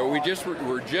 So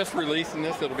we're just releasing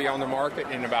this. It'll be on the market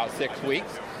in about 6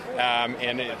 weeks.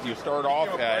 You start off,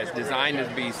 it's designed to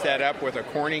be set up with a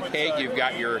corny keg. You've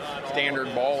got your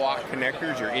standard ball lock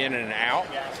connectors, you're in and out,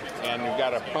 and you've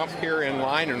got a pump here in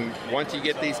line, and once you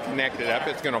get these connected up,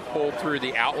 it's going to pull through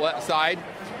the outlet side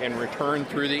and return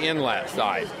through the inlet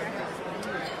side.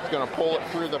 It's going to pull it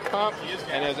through the pump,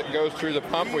 and as it goes through the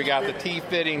pump, we got the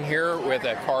T-fitting here with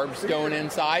a carb stone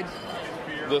inside.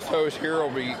 This hose here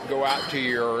will go out to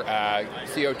your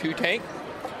CO2 tank.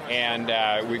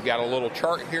 And we've got a little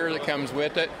chart here that comes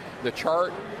with it. The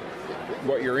chart,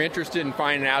 what you're interested in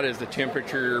finding out is the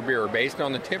temperature of your beer. Based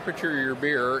on the temperature of your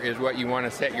beer is what you want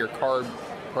to set your carb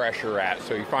pressure at.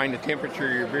 So you find the temperature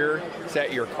of your beer,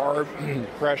 set your carb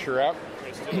pressure up,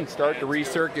 start the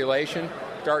recirculation,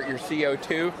 start your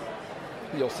CO2.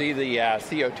 You'll see the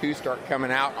CO2 start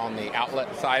coming out on the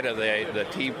outlet side of the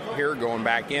tube here going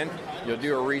back in. You'll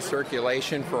do a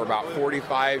recirculation for about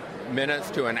 45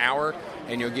 minutes to an hour.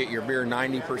 and you'll get your beer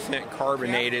 90%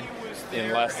 carbonated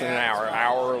in less than an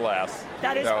hour or less.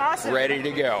 That is awesome. Ready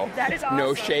to go. That is awesome.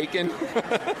 No shaking.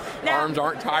 Now, arms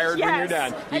aren't tired when you're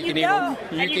done.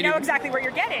 You know exactly what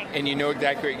you're getting. And you know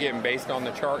exactly what you're getting based on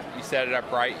the chart. You set it up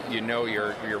right. You know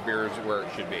your beer is where it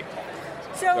should be.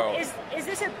 So is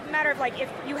this a matter of, like,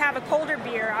 if you have a colder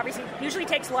beer, obviously usually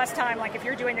takes less time, like if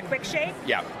you're doing the quick shake?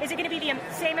 Yeah. Is it going to be the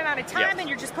same amount of time and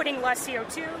you're just putting less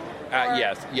CO2?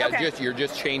 Yes. Yeah, okay. You're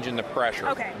just changing the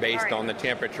pressure based on the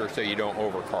temperature so you don't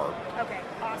overcarb. Okay,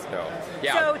 awesome.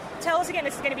 So tell us again,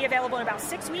 this is going to be available in about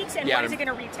 6 weeks, and what is it going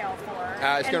to retail for?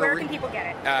 And where can people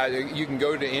get it? You can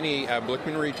go to any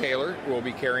Blickman retailer. We'll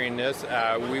be carrying this.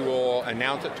 We will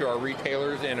announce it to our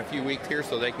retailers in a few weeks here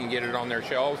so they can get it on their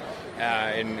shelves.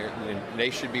 And they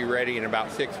should be ready in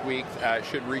about 6 weeks. It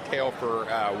should retail for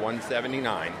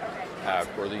 $179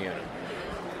 for the unit.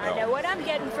 I know what I'm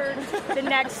getting for the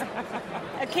next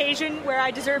occasion where I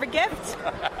deserve a gift.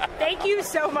 Thank you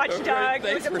so much, Doug.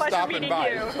 It was a pleasure meeting you.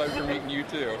 It was a pleasure meeting you,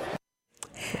 too.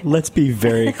 Let's be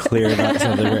very clear about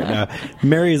something right now.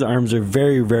 Mary's arms are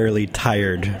very rarely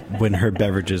tired when her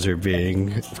beverages are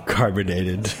being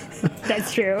carbonated.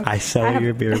 That's true. I sell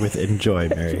your beer with enjoy,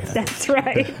 Mary. That's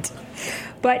right.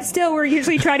 But still, we're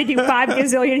usually trying to do 5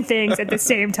 gazillion things at the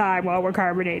same time while we're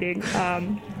carbonating.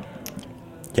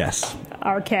 Yes.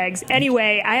 Our kegs.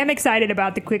 Anyway, I am excited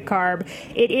about the quick carb.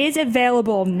 It is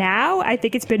available now. I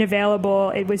think it's been available.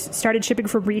 It was started shipping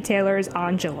from retailers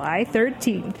on July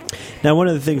 13th. Now, one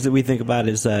of the things that we think about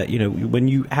is, when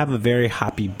you have a very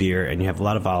hoppy beer and you have a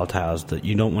lot of volatiles, that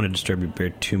you don't want to disturb your beer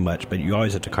too much, but you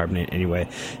always have to carbonate anyway.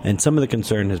 And some of the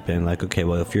concern has been like, okay,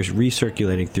 well, if you're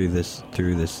recirculating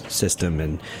through this system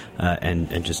and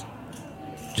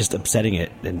just upsetting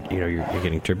it, and you're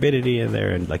getting turbidity in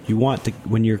there, and like you want to,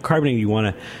 when you're carbonating, you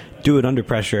want to do it under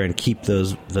pressure and keep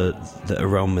the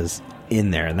aromas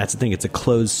in there, and that's the thing. It's a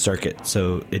closed circuit,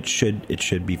 so it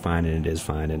should be fine, and it is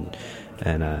fine, and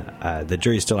the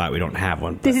jury's still out. We don't have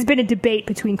one. This has been a debate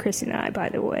between Chris and I, by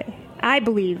the way. I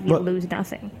believe you'll lose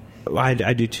nothing. I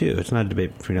do too. It's not a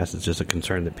debate between us. It's just a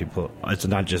concern that people. It's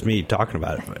not just me talking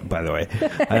about it, by the way.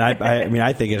 And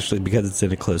I think actually because it's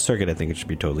in a closed circuit, I think it should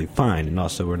be totally fine. And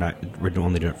also, we're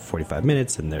only doing it for 45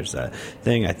 minutes, and there's a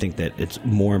thing. I think that it's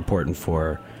more important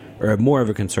or more of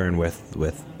a concern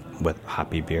with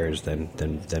hoppy beers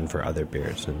than for other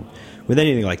beers. And with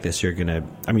anything like this, you're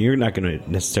not gonna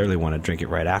necessarily want to drink it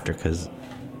right after, because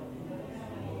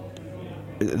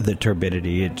the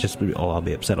turbidity, I'll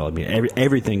be upset.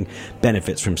 Everything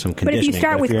benefits from some conditioning. But if you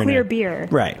start with clear beer,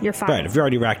 right, you're fine. Right, if you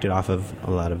already racked it off of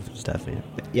a lot of stuff,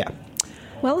 yeah.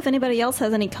 Well, if anybody else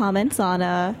has any comments on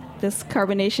this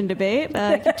carbonation debate, you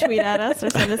can tweet at us or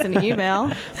send us an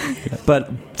email. But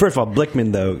first of all,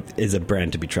 Blickman, though, is a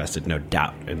brand to be trusted, no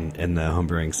doubt, in the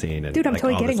homebrewing scene. And dude, I'm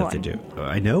totally getting one. They do.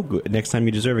 I know. Next time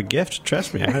you deserve a gift,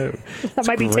 trust me. That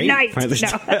might be tonight. No.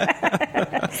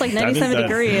 It's like 97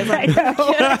 degrees. I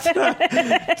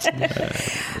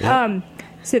know.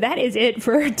 So that is it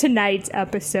for tonight's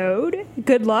episode.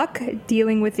 Good luck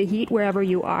dealing with the heat wherever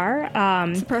you are.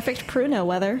 It's perfect Pruno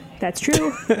weather. That's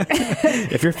true.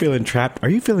 If you're feeling trapped,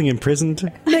 are you feeling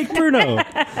imprisoned? Make Pruno.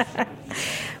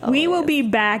 We will be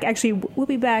back. Actually, we'll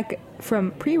be back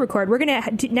from pre-record. We're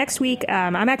going to next week.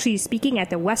 I'm actually speaking at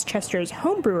the Westchester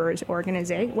Homebrewers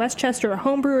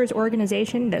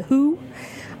Organization, the WHO,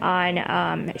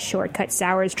 on shortcut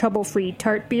sours, trouble-free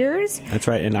tart beers. That's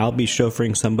right, and I'll be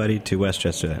chauffeuring somebody to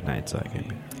Westchester that night, so I can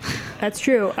be. That's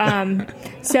true.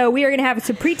 So we are going to have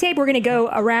some pre-tape. We're going to go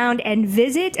around and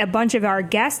visit a bunch of our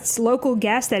guests, local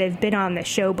guests that have been on the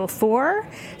show before.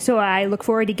 So I look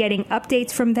forward to getting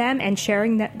updates from them and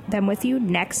sharing them with you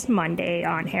next Monday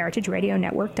on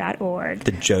heritageradionetwork.org.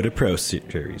 The Joe DePro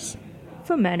series.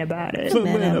 Fuhmentaboudit.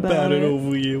 Fuhmentaboudit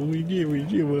over here. We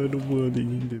give you the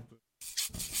money.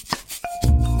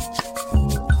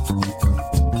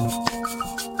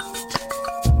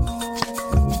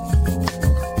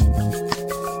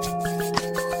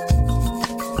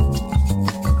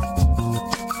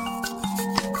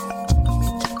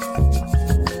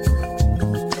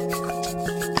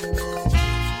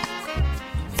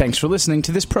 Thanks for listening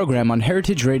to this program on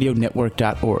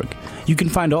heritageradionetwork.org. You can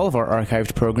find all of our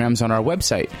archived programs on our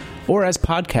website or as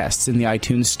podcasts in the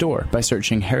iTunes Store by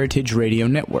searching Heritage Radio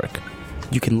Network.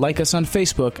 You can like us on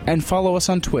Facebook and follow us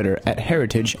on Twitter at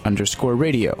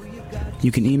 @heritage_radio.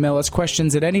 You can email us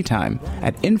questions at any time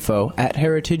at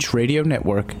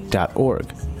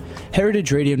info@heritageradionetwork.org.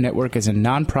 Heritage Radio Network is a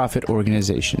non-profit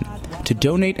organization. To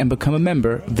donate and become a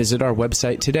member, visit our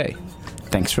website today.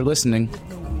 Thanks for listening.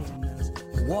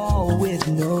 Wall with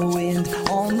no end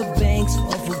on the banks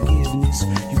of forgiveness.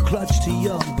 You clutch to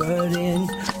your burden.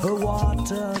 Her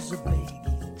water's a baby.